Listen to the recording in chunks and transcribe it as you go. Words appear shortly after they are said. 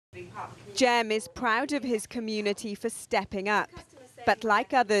Jem is proud of his community for stepping up, but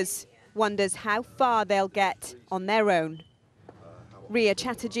like others, wonders how far they'll get on their own.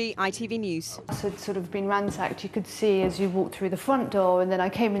 Chatterjee, ITV News. It had sort of been ransacked. You could see as you walked through the front door, and then I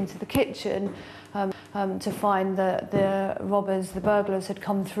came into the kitchen to find that the robbers, the burglars, had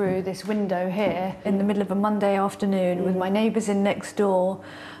come through this window here in the middle of a Monday afternoon with my neighbours in next door,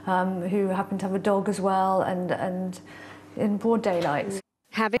 who happened to have a dog as well, and in broad daylight.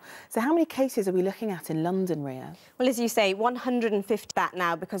 So how many cases are we looking at in London, Ria? Well, as you say, 150 that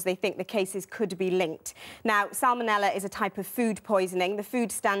now because they think the cases could be linked. Now, salmonella is a type of food poisoning. The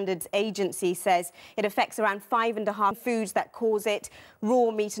Food Standards Agency says it affects around 5.5 foods that cause it: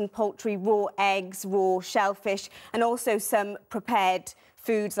 raw meat and poultry, raw eggs, raw shellfish, and also some prepared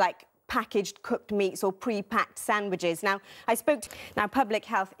foods like packaged cooked meats or pre-packed sandwiches. Now, Public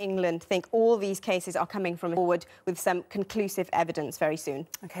Health England think all these cases are coming forward with some conclusive evidence very soon.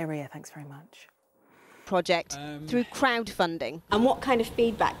 OK, Ria, thanks very much. Project through crowdfunding. And what kind of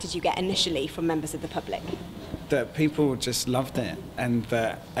feedback did you get initially from members of the public? That people just loved it, and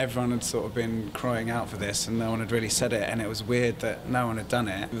that everyone had sort of been crying out for this and no one had really said it, and it was weird that no one had done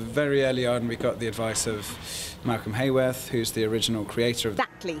it. Very early on we got the advice of Malcolm Hayworth, who's the original creator of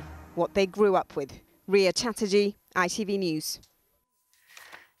Exactly what they grew up with. Chatterjee, ITV News.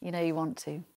 You know you want to.